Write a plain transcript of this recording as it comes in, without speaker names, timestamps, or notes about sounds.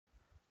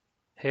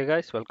Hey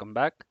guys, welcome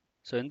back.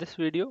 So in this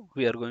video,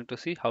 we are going to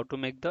see how to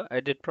make the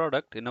edit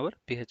product in our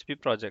PHP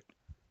project.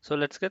 So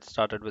let's get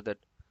started with it.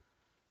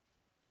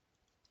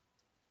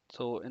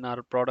 So in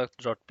our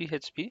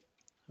products.php,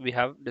 we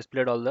have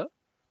displayed all the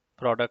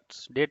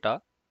products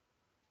data.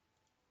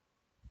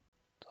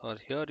 Or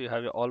here you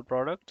have your all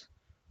products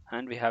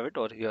and we have it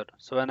over here.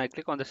 So when I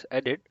click on this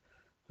edit,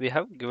 we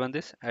have given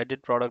this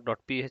edit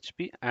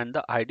product.php and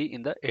the ID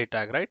in the A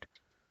tag, right?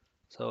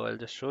 So I'll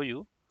just show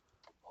you.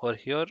 Over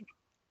here,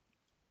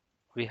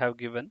 we have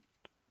given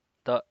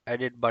the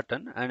edit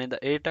button and in the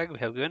A tag we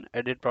have given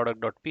edit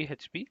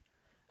product.php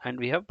and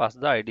we have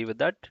passed the ID with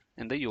that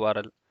in the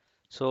URL.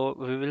 So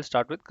we will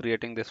start with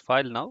creating this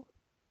file now.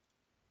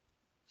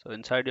 So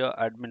inside your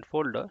admin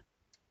folder,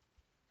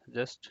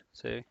 just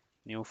say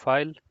new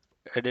file,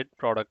 edit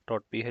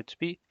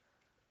product.php,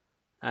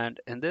 and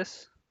in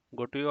this,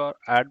 go to your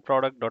add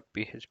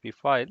product.php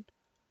file,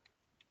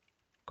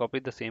 copy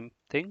the same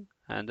thing,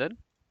 and then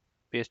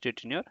paste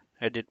it in your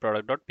edit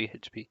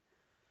product.php.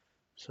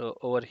 So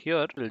over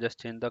here, we'll just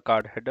change the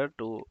card header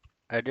to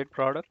edit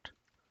product.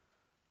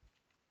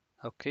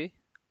 Okay,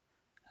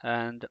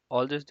 and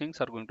all these things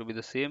are going to be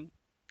the same.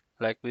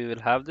 Like we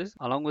will have this,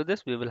 along with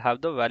this we will have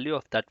the value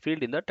of that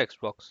field in the text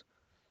box.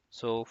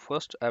 So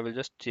first I will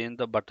just change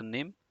the button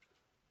name,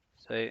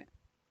 say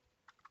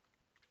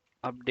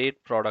update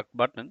product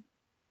button,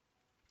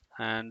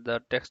 and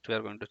the text we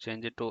are going to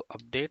change it to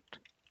update.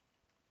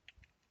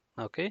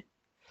 Okay,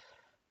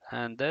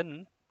 and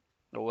then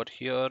over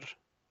here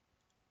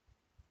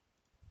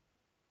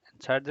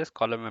inside this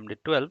column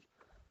MD12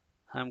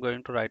 I'm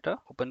going to write a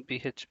open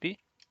PHP,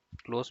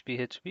 close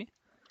PHP,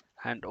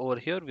 and over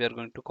here we are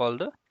going to call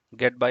the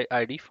get by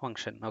ID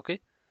function.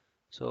 Okay,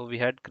 so we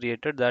had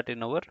created that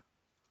in our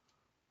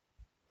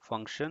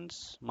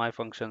functions,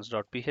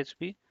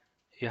 myfunctions.php.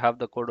 You have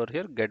the code over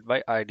here, get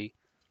by ID.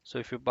 So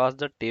if you pass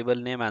the table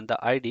name and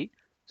the ID,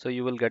 so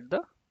you will get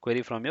the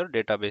query from your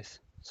database.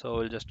 So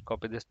we'll just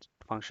copy this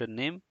function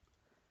name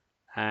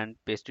and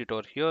paste it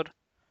over here.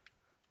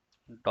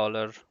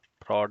 Dollar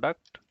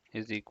product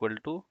is equal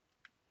to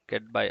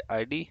get by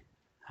ID,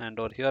 and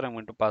over here I'm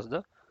going to pass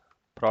the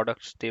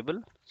products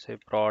table, say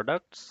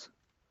products,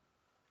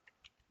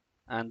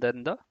 and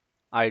then the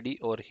ID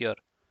over here.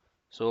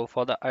 So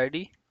for the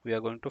ID, we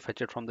are going to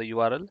fetch it from the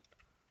URL,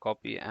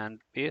 copy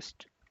and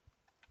paste.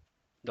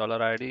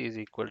 $id is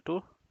equal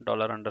to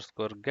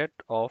 $_get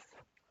of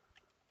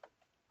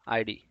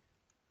ID.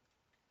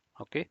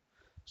 Okay,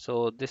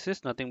 so this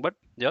is nothing but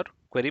your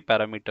query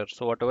parameter.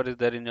 So whatever is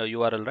there in your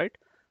URL, right,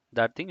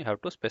 that thing you have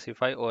to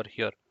specify over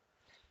here.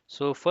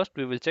 So first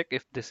we will check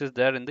if this is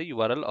there in the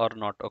URL or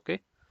not.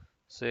 Okay,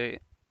 say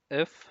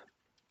if,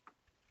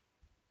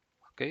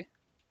 okay,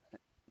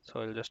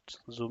 so I'll just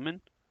zoom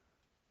in.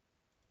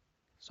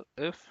 So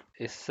if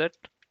is set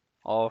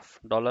of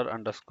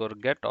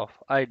 $_get of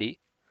ID.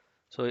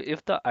 So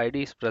if the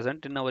ID is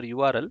present in our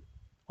URL,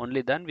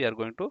 only then we are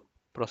going to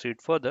proceed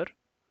further.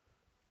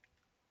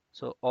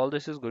 So all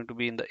this is going to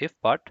be in the if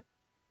part.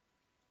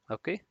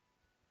 Okay,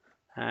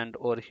 and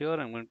over here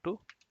I'm going to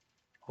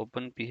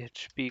open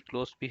PHP,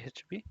 close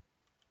PHP,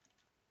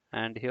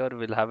 and here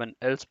we'll have an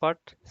else part,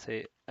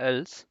 say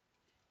else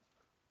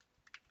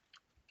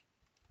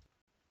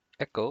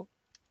echo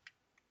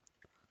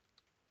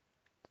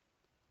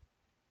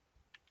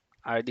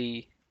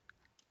ID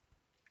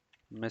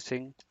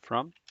missing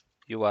from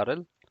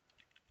URL.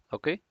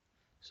 Okay,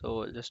 so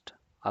we'll just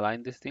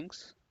align these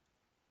things,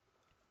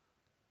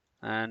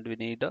 and we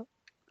need a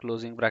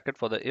closing bracket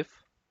for the if.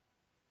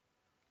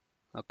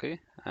 Okay,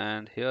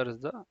 and here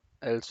is the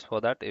else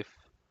for that if.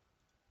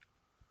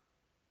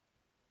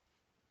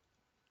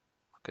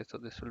 Okay, so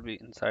this will be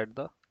inside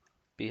the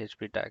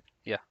PHP tag.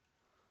 Yeah,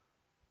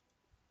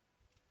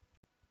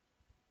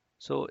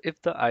 so if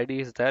the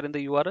ID is there in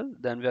the URL,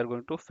 then we are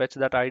going to fetch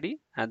that ID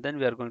and then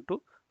we are going to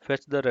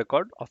fetch the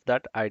record of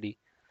that ID.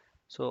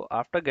 So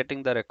after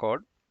getting the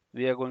record,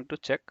 we are going to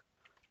check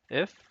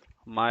if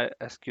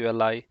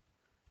MySQLi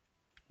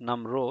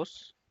num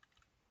rows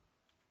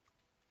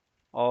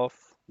of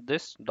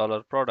this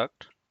dollar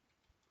product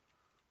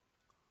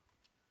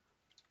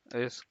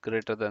is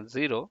greater than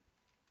 0.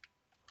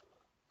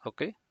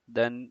 Okay,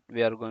 then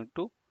we are going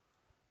to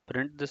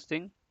print this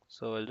thing.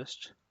 So I'll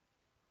just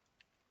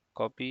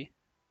copy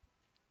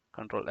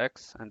Control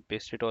X and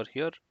paste it over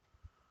here.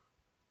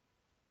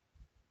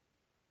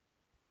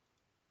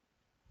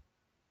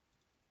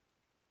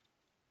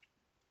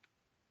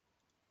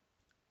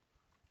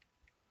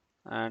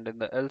 And in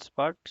the else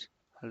part,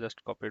 I'll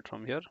just copy it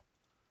from here.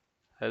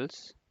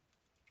 Else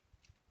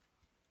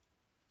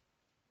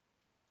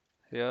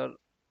here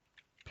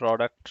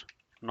product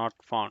not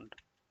found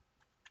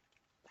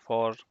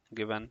for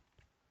given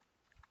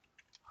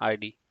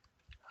ID.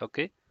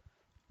 Okay,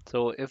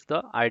 so if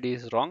the ID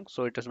is wrong,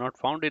 so it is not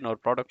found in our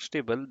products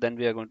table, then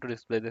we are going to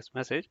display this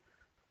message.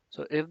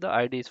 So if the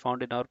ID is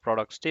found in our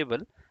products table,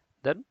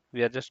 then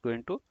we are just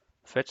going to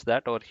fetch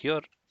that over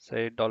here.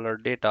 Say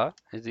 $data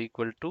is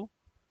equal to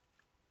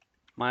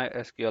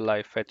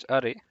MySQLi fetch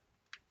array,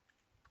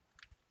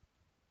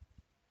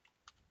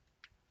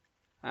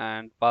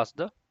 and pass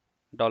the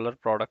dollar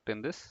product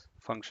in this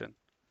function.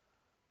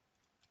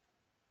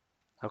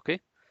 Okay,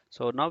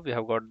 so now we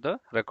have got the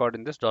record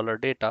in this dollar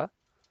data.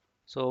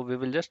 So we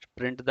will just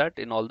print that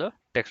in all the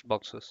text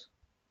boxes.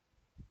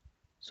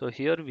 So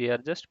here we are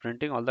just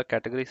printing all the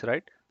categories,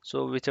 right?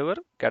 So whichever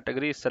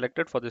category is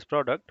selected for this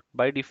product,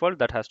 by default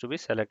that has to be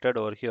selected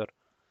over here.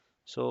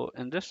 So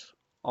in this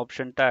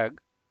option tag,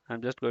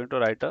 I'm just going to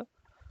write a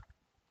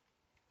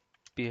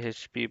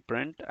PHP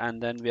print,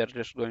 and then we are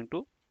just going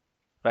to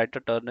write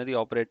a ternary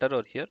operator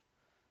over here.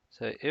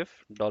 So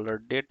if dollar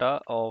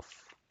data of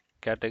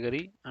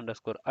category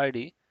underscore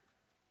ID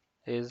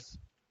is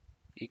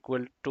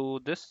equal to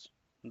this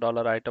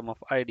dollar item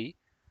of ID,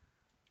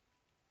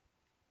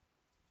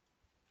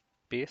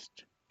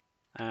 paste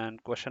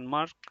and question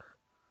mark,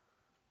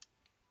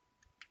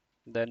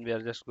 then we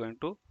are just going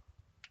to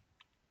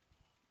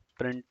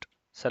print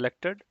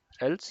selected,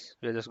 else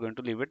we are just going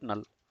to leave it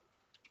null.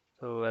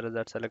 So where is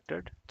that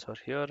selected? So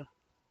here,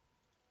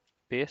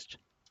 paste.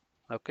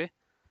 Okay,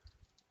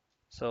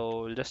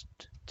 so we'll just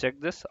check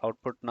this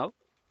output now.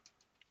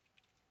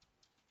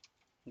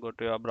 Go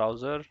to your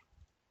browser,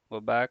 go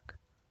back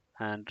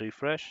and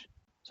refresh.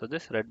 So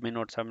this Redmi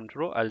Note 7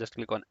 Pro, I'll just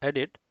click on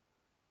edit,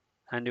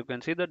 and you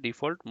can see the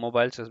default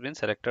mobiles has been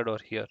selected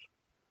over here.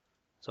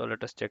 So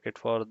let us check it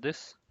for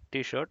this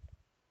t-shirt,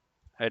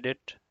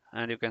 edit,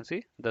 and you can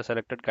see the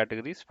selected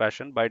category is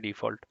fashion by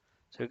default.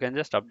 So you can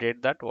just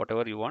update that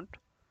whatever you want.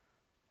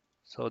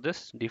 So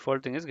this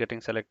default thing is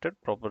getting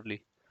selected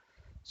properly.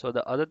 So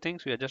the other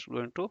things we are just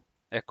going to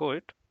echo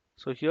it.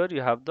 So here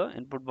you have the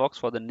input box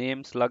for the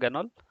name, slug and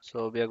all.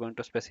 So we are going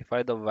to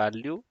specify the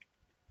value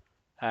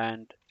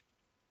and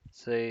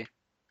say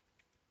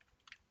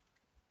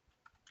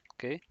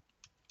okay,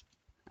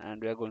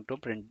 and we are going to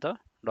print the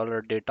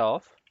dollar data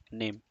of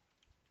name.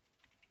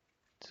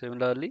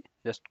 Similarly,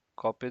 just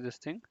copy this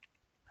thing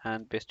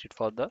and paste it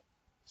for the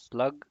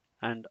slug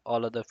and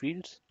all other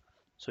fields.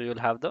 So you'll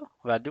have the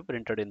value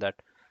printed in that.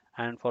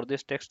 And for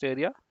this text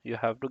area, you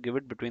have to give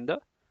it between the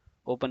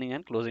opening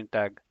and closing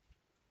tag.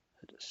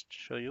 I'll just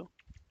show you,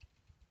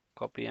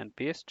 copy and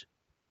paste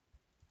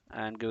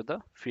and give the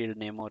field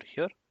name over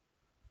here.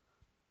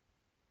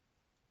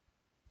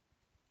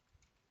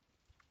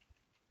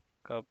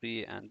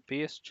 Copy and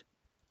paste.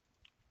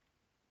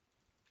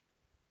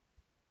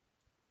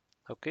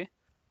 Okay.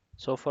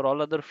 So for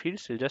all other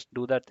fields, you'll just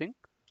do that thing.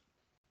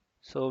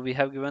 So we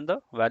have given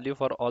the value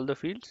for all the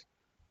fields.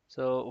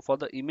 So for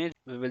the image,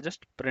 we will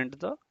just print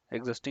the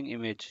existing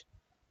image.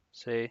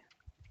 Say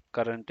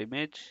current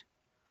image,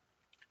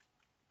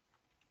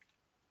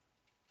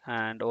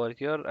 and over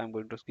here I'm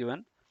going to give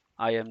an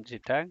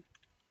img tag.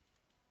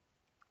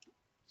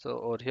 So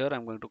over here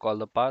I'm going to call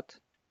the path,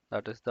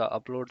 that is the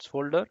uploads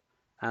folder,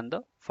 and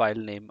the file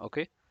name.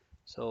 Okay,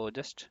 so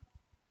just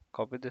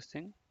copy this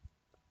thing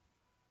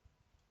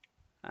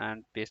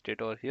and paste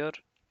it over here.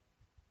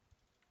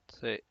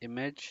 Say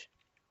image,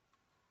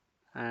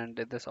 and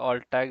in this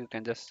alt tag you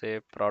can just say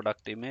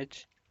product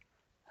image,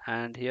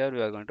 and here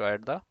we are going to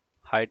add the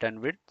height and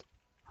width.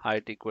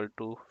 Height equal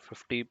to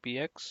 50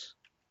 px,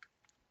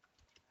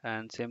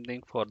 and same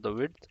thing for the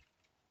width,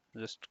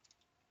 just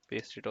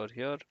paste it over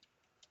here.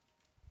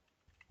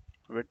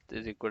 Width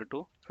is equal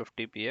to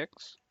 50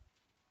 px.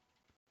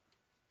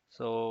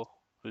 So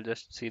we'll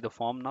just see the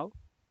form now.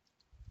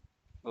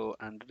 Go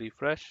and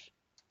refresh.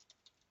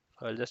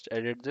 I'll just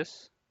edit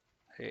this.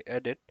 Hey,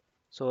 edit.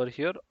 So over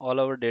here all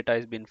our data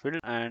is been filled,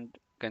 and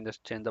can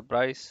just change the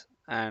price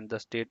and the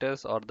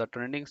status or the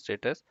trending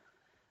status,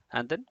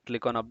 and then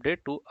click on update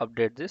to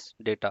update this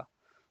data.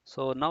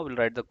 So now we'll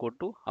write the code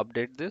to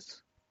update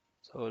this.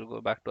 So we'll go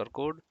back to our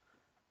code,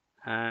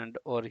 and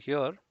over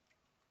here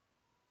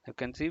you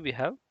can see we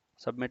have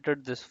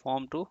submitted this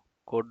form to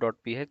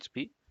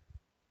code.php.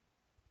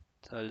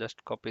 So I'll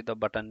just copy the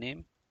button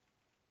name,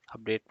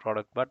 update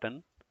product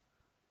button,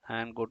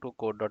 and go to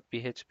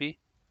code.php,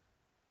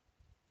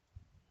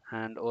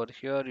 and over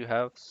here you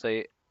have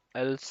say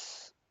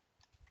else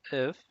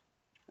if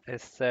a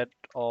set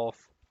of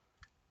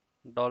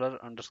dollar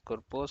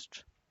underscore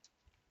post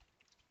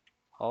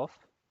of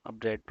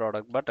update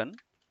product button.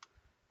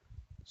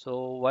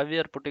 So why we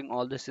are putting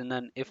all this in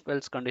an if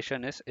else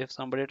condition is if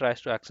somebody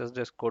tries to access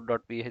this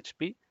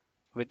code.php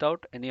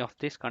without any of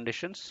these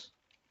conditions,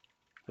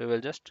 we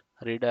will just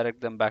redirect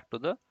them back to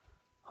the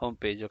home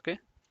page. Okay,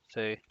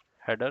 say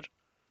header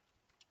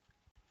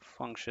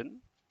function,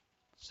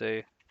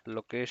 say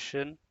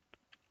location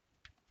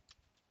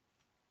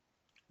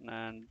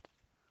and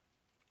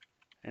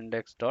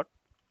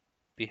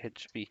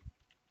index.php.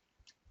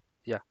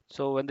 Yeah,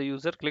 so when the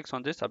user clicks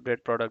on this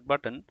update product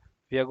button,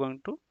 we are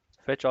going to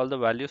fetch all the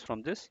values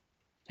from this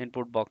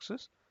input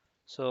boxes.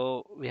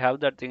 So we have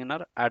that thing in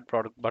our add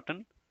product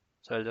button.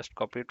 So I'll just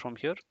copy it from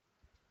here,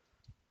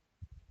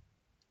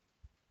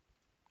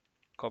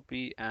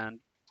 copy and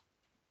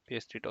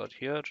paste it over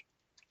here.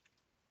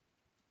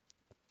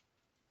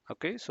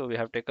 Okay, so we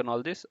have taken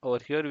all this. Over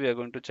here we are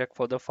going to check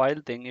for the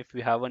file thing if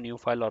we have a new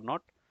file or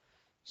not.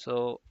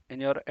 So in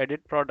your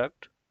edit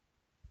product,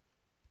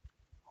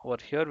 over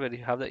here where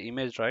you have the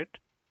image, right?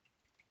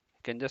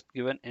 can just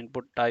give an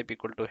input type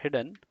equal to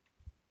hidden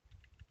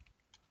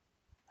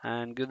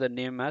and give the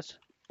name as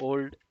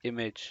old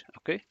image.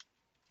 Okay,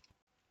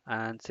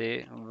 and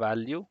say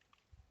value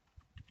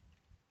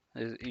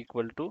is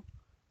equal to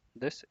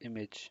this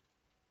image.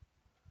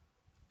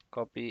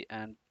 Copy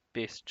and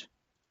paste.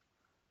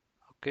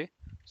 Okay,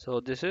 so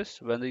this is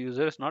when the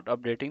user is not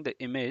updating the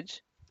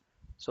image,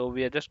 so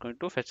we are just going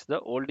to fetch the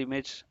old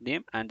image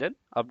name and then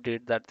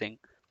update that thing.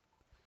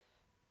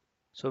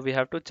 So we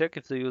have to check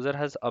if the user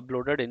has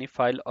uploaded any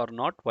file or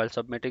not while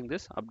submitting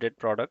this update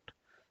product.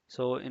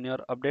 So in your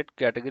update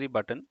category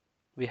button,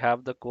 we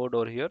have the code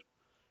over here.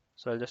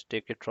 So I'll just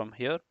take it from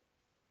here,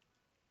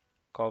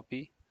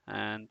 copy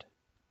and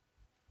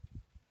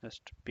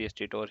just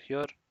paste it over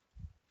here.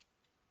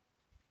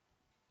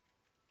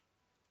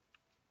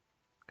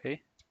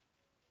 Okay,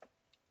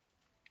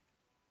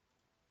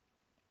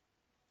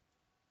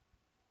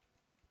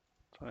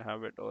 so I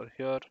have it over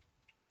here.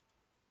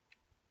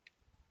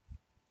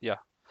 Yeah,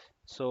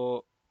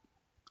 so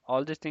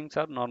all these things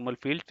are normal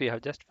fields. We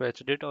have just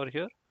fetched it over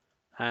here,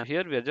 and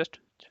here we are just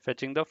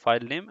fetching the file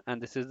name,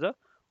 and this is the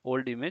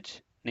old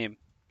image name.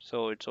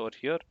 So it's over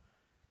here,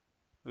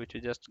 which we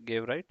just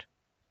gave, right?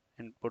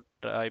 Input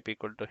type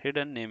equal to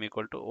hidden, name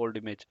equal to old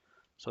image.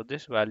 So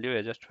this value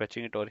is just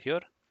fetching it over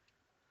here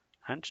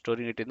and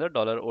storing it in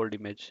the $old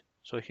image.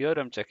 So here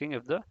I'm checking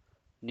if the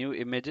new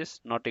image is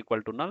not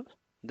equal to null,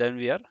 then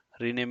we are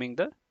renaming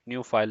the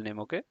new file name.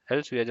 Okay,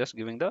 else we are just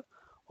giving the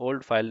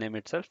old file name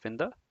itself in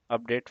the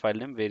update file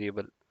name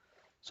variable.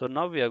 So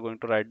now we are going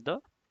to write the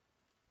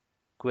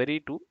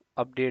query to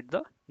update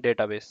the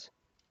database.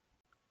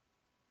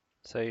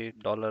 Say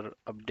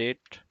 $update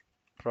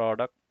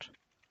product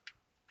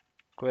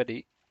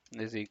query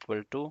is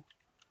equal to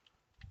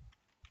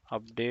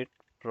update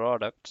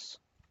products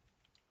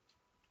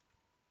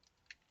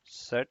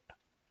set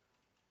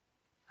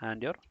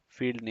and your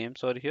field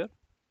names over here.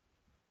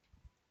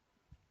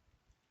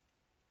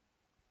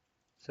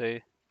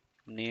 Say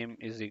name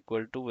is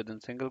equal to,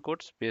 within single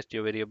quotes, paste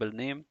your variable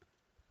name,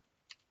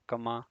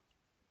 comma,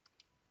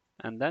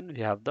 and then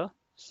we have the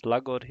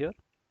slug over here.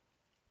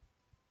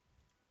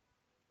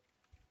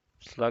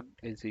 Slug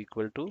is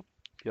equal to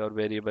your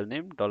variable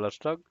name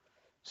 $slug.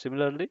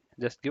 Similarly,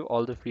 just give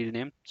all the field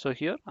names. So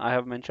here I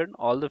have mentioned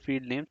all the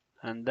field names,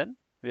 and then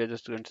we are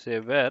just going to say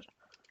where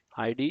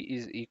id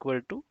is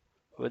equal to,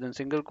 within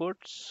single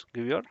quotes,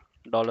 give your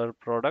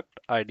 $product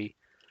id.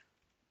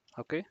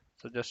 Okay,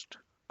 so just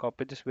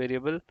copy this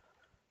variable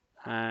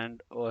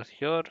and over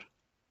here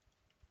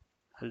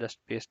I'll just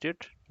paste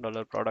it.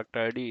 $product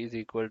id is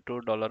equal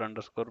to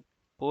 $_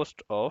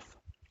 post of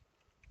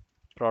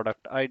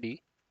product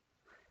id.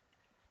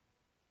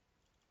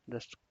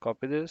 Just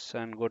copy this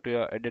and go to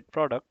your edit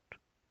product,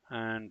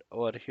 and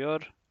over here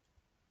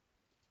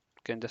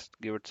you can just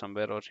give it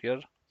somewhere over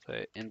here.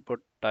 Say input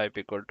type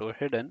equal to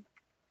hidden,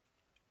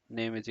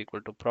 name is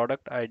equal to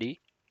product id,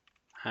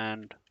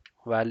 and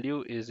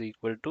value is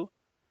equal to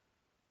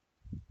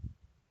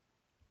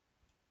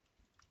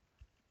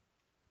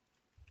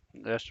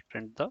just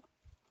print the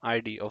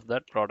id of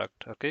that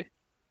product. Okay,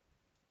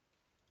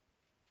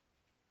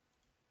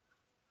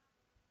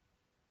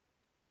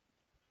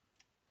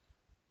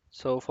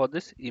 so for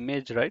this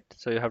image, right,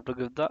 so you have to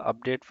give the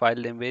update file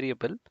name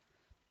variable.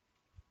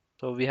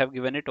 So we have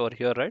given it over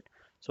here, right?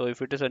 So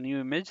if it is a new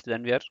image,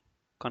 then we are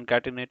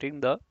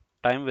concatenating the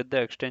time with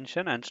the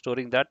extension and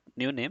storing that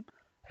new name.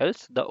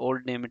 Else the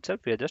old name itself,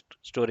 we are just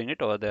storing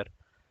it over there.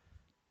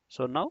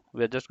 So now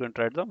we are just going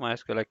to write the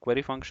MySQL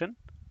query function.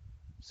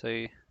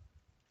 Say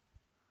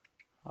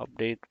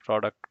update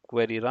product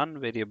query run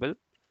variable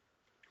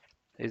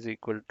is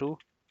equal to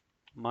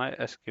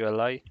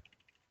MySQL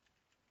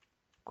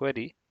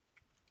query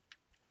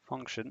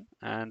function,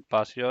 and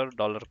pass your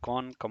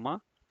 $con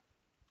comma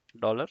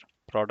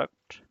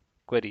 $product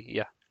query.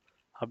 Yeah,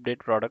 update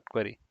product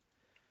query.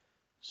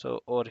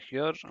 So over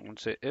here I'm going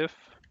to say if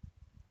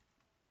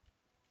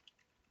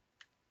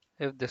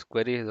this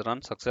query is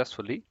run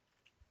successfully,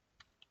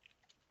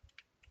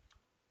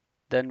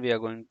 then we are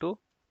going to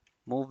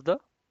move the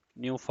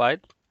new file.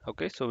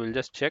 Okay, so we'll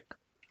just check.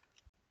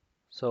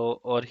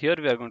 So over here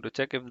we are going to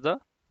check if the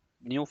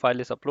new file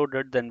is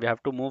uploaded, then we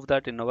have to move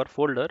that in our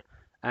folder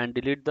and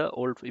delete the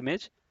old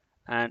image,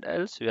 and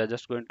else we are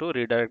just going to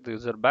redirect the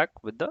user back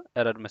with the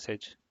error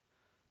message.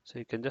 So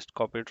you can just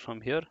copy it from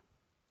here,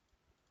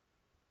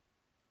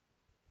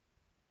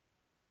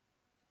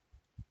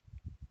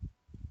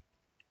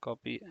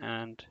 copy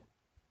and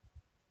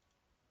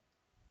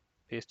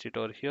paste it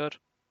over here,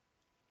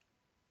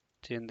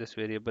 change this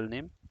variable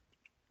name.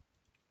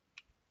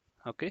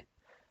 Okay,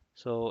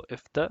 so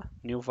if the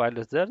new file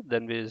is there,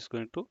 then we are just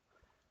going to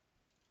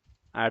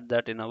add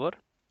that in our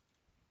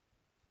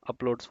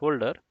uploads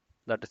folder,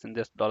 that is in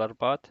this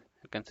 $path,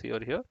 you can see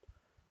over here,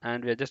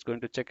 and we are just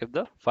going to check if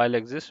the file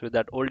exists with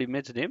that old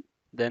image name.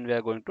 Then we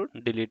are going to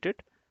delete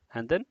it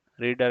and then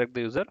redirect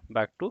the user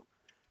back to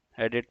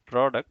edit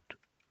product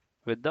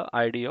with the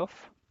id of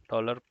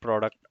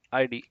 $product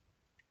id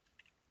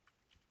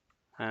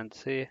and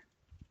say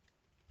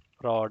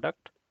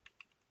product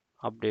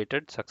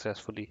updated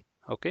successfully.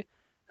 Okay,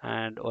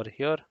 and over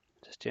here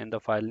just change the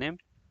file name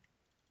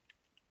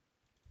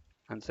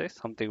and say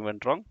something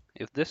went wrong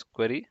if this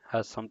query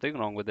has something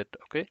wrong with it.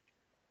 Okay,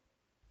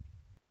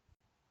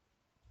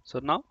 so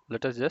now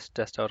let us just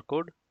test our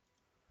code.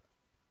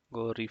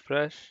 Go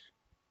refresh,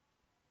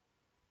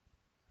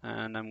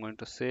 and I'm going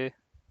to say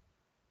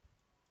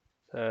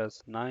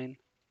as 9,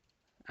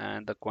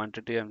 and the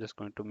quantity I'm just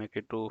going to make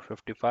it to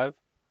 55.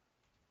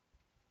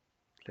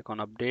 Click on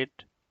update.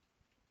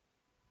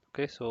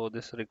 Okay, so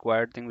this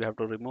required thing we have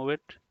to remove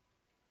it.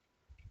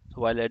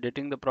 So while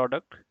editing the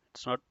product,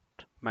 it's not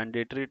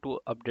mandatory to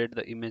update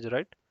the image,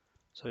 right?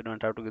 So you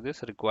don't have to get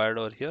this required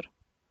over here,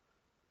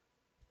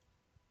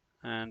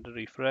 and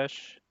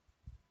refresh.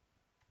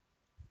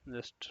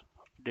 Just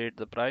update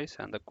the price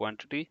and the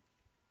quantity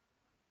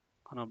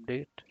on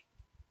update.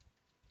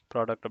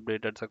 Product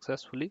updated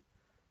successfully.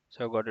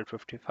 So I've got it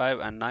 55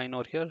 and 9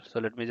 over here. So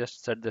let me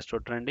just set this to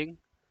trending.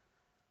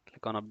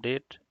 Click on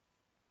update.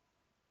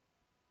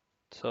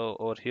 So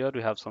over here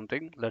we have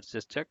something. Let's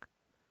just check.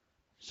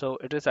 So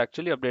it is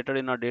actually updated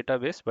in our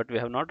database, but we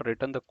have not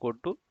written the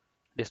code to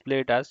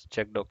display it as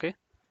checked. Okay,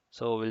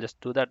 so we'll just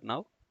do that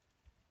now.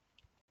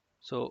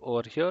 So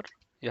over here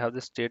you have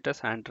the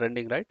status and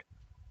trending, right?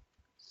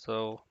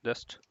 So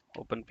just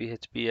open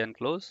PHP and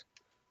close,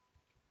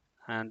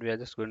 and we are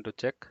just going to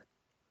check.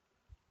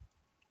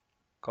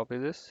 Copy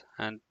this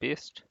and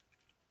paste.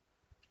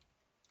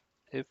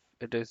 If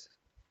it is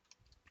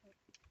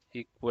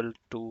equal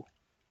to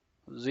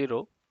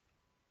 0,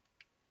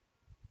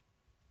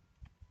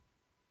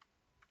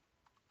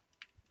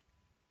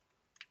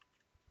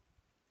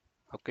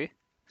 okay,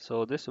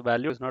 so this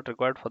value is not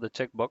required for the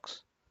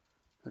checkbox.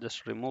 I'll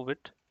just remove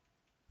it.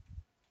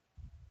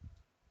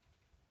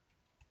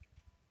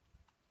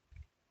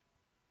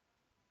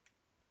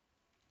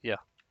 Yeah,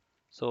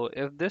 so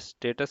if this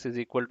status is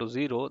equal to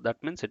 0,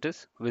 that means it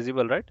is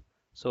visible, right?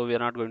 So we are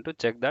not going to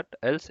check that.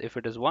 Else if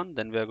it is 1,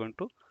 then we are going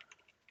to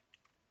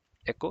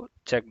echo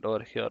checked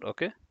over here.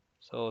 Okay,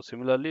 so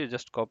similarly you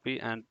just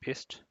copy and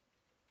paste,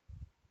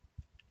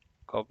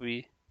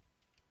 copy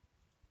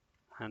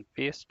and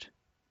paste,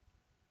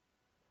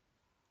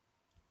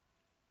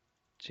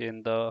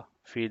 change the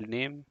field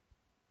name.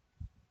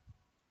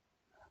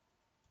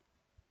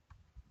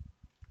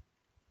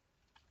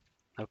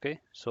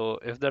 Okay, so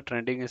if the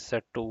trending is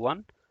set to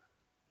 1,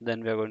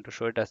 then we are going to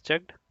show it as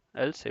checked.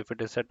 Else if it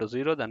is set to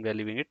 0, then we are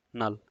leaving it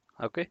null.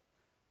 Okay,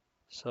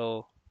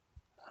 so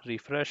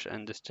refresh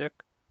and just check.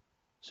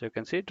 So you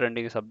can see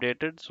trending is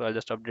updated. So I'll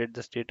just update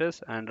the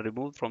status and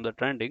remove from the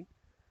trending.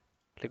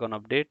 Click on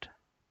update,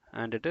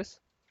 and it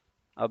is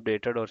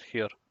updated over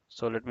here.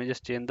 So let me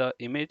just change the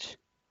image.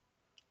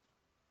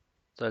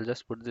 So I'll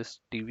just put this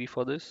TV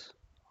for this,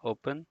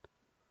 open,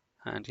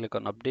 and click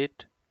on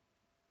update.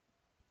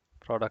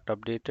 Product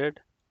updated.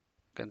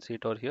 You can see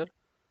it over here.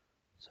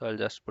 So I'll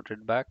just put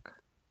it back,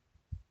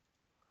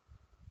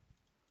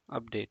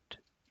 update.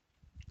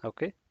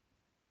 Okay,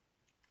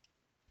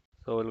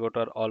 so we'll go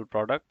to our all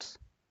products,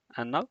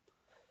 and now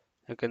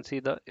you can see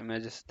the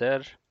image is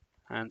there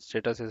and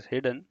status is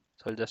hidden.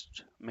 So I'll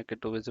just make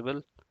it to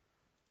visible.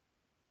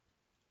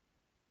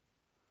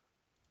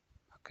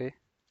 Okay,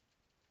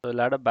 so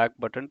we'll add a back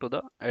button to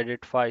the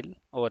edit file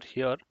over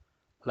here,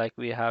 like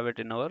we have it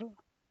in our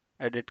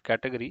edit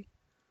category.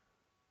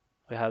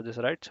 We have this,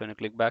 right? So when you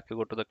click back, you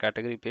go to the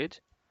category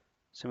page.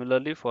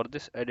 Similarly for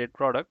this edit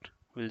product,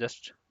 we'll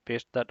just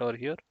paste that over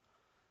here.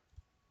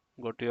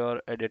 Go to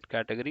your edit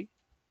category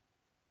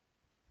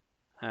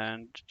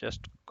and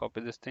just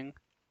copy this thing,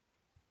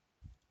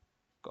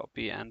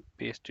 copy and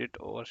paste it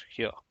over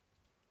here.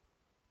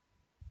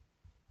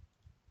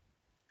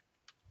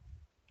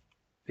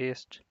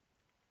 Paste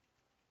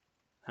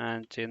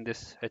and change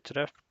this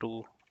href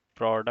to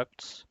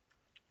products.php.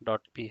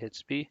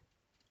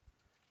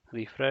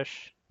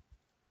 Refresh.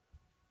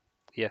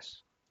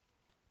 Yes.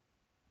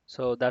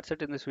 So that's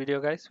it in this video,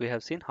 guys. We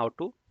have seen how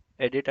to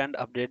edit and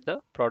update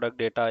the product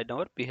data in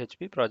our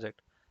PHP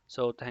project.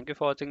 So thank you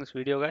for watching this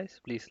video, guys.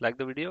 Please like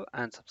the video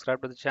and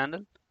subscribe to the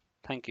channel.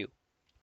 Thank you.